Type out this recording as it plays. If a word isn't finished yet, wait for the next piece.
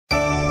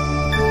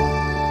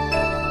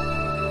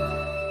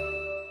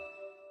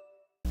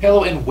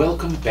Hello and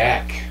welcome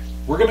back.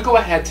 We're going to go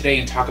ahead today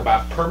and talk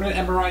about permanent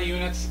MRI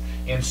units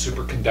and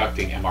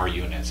superconducting MR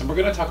units, and we're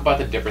going to talk about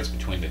the difference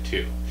between the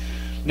two.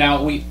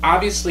 Now, we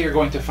obviously are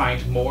going to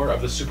find more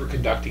of the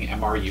superconducting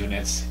MR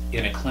units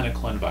in a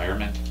clinical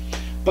environment,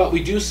 but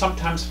we do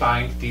sometimes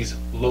find these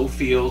low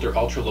field or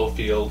ultra low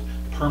field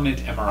permanent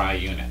MRI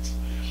units.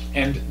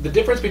 And the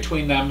difference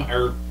between them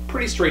are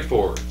pretty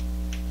straightforward.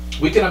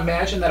 We can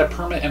imagine that a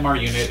permanent MR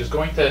unit is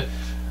going to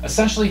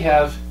essentially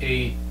have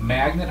a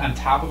magnet on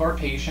top of our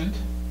patient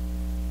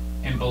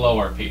and below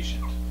our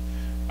patient.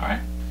 All right.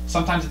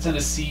 Sometimes it's in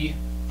a C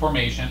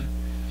formation,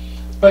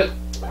 but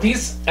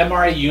these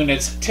MRI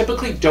units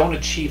typically don't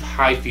achieve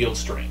high field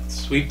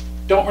strengths. We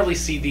don't really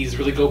see these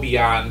really go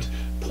beyond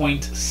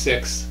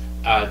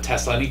 0.6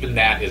 Tesla, and even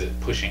that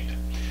isn't pushing it.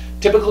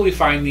 Typically, we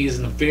find these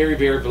in the very,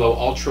 very low,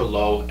 ultra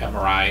low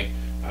MRI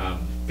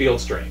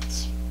field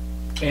strengths.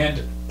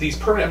 And these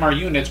permanent MR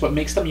units, what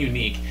makes them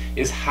unique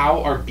is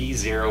how our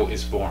B0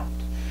 is formed.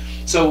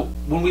 So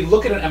when we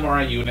look at an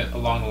MRI unit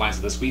along the lines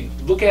of this, we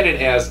look at it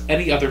as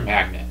any other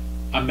magnet.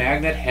 A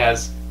magnet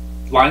has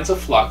lines of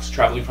flux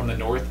traveling from the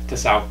north to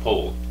south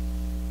pole.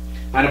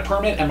 On a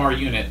permanent MR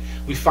unit,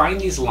 we find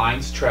these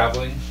lines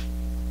traveling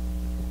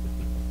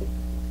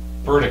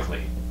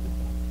vertically.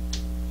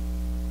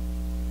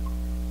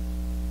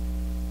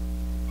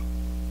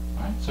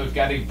 All right, so we've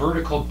got a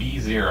vertical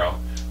B0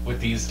 with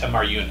these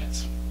MR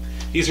units.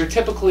 These are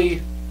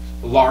typically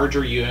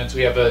larger units.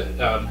 We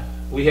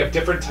have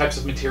different types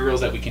of materials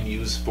that we can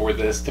use for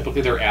this.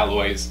 Typically they're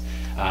alloys,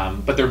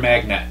 but they're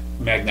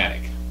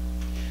magnetic.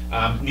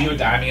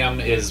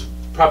 Neodymium is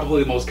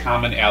probably the most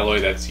common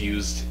alloy that's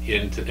used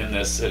in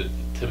this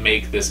to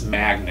make this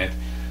magnet,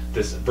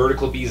 this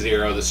vertical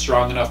B0, the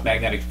strong enough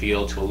magnetic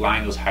field to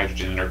align those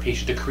hydrogen in our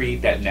patient to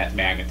create that net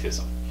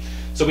magnetism.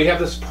 So we have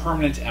this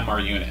permanent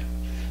MR unit.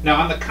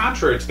 Now on the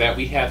contrary to that,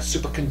 we have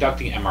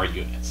superconducting MR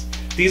units.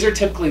 These are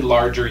typically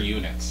larger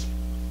units.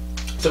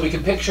 So we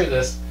can picture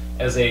this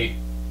as a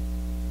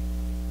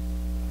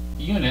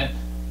unit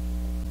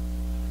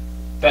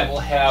that will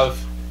have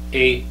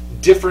a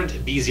different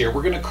B0.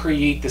 We're going to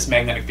create this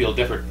magnetic field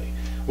differently.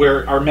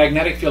 Where our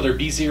magnetic field, or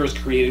B0, is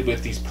created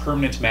with these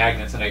permanent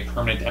magnets in a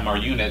permanent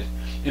MR unit,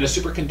 in a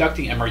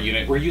superconducting MR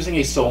unit, we're using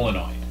a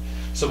solenoid.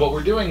 So what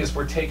we're doing is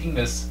we're taking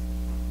this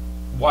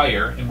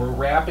wire and we're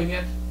wrapping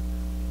it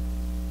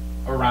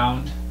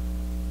around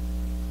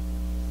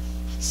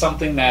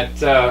something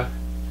that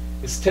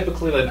is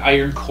typically an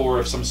iron core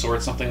of some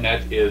sort, something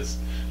that is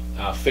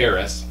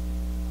ferrous,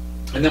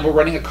 and then we're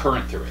running a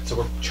current through it. So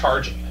we're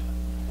charging it.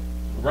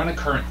 We run a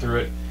current through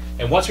it,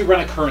 and once we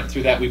run a current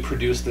through that, we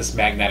produce this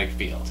magnetic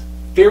field.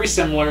 Very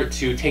similar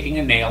to taking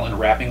a nail and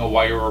wrapping a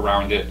wire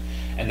around it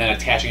and then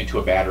attaching it to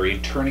a battery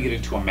and turning it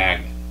into a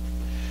magnet.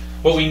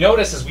 What we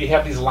notice is we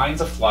have these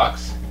lines of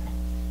flux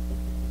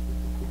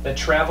that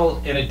travel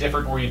in a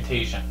different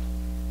orientation.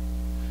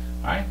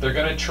 All right, they're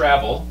going to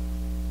travel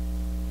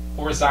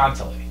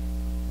horizontally.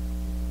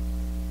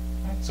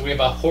 So we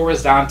have a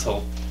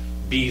horizontal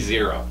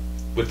B0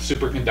 with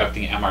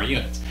superconducting MR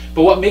units.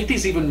 But what makes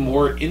these even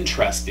more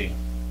interesting,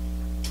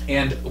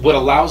 and what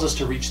allows us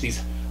to reach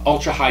these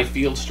ultra high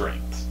field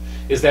strengths,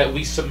 is that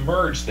we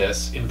submerge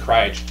this in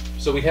cryogen.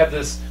 So we have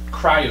this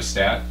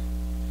cryostat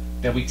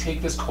that we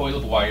take this coil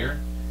of wire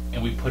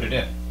and we put it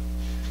in.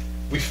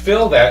 We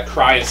fill that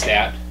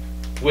cryostat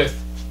with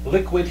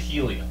liquid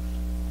helium.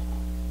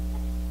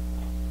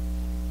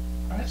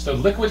 So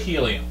liquid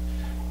helium,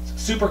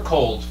 super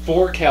cold,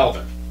 4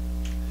 Kelvin.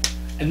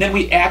 And then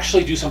we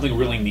actually do something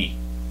really neat.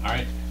 All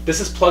right, this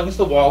is plugged into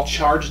the wall,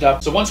 charged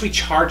up. So once we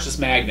charge this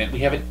magnet, we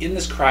have it in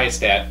this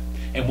cryostat,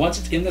 and once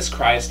it's in this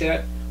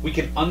cryostat, we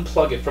can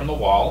unplug it from the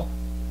wall,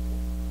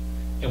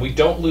 and we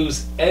don't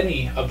lose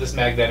any of this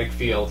magnetic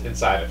field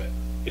inside of it.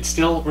 It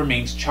still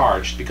remains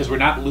charged because we're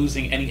not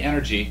losing any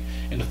energy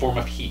in the form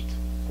of heat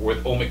or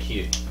with ohmic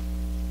heating.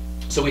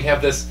 So we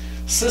have this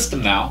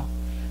system now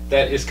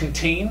that is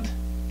contained.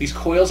 These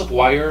coils of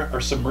wire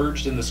are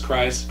submerged in this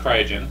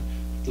cryogen,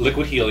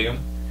 liquid helium,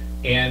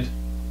 and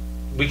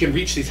we can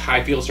reach these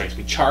high field strengths.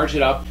 We charge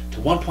it up to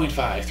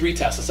 1.5, 3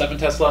 Tesla, 7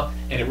 Tesla,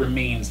 and it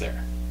remains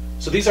there.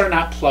 So these are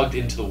not plugged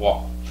into the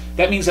wall.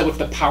 That means that if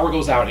the power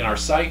goes out in our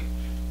site,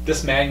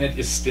 this magnet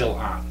is still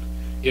on.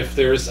 If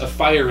there's a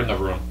fire in the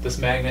room, this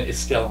magnet is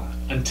still on.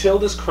 Until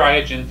this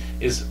cryogen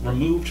is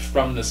removed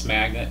from this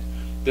magnet,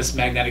 this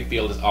magnetic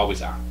field is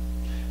always on.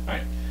 All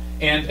right?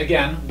 And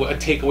again, a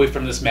takeaway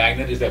from this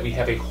magnet is that we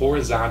have a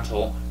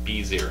horizontal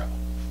B0. All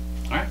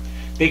right.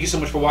 Thank you so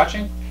much for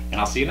watching, and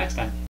I'll see you next time.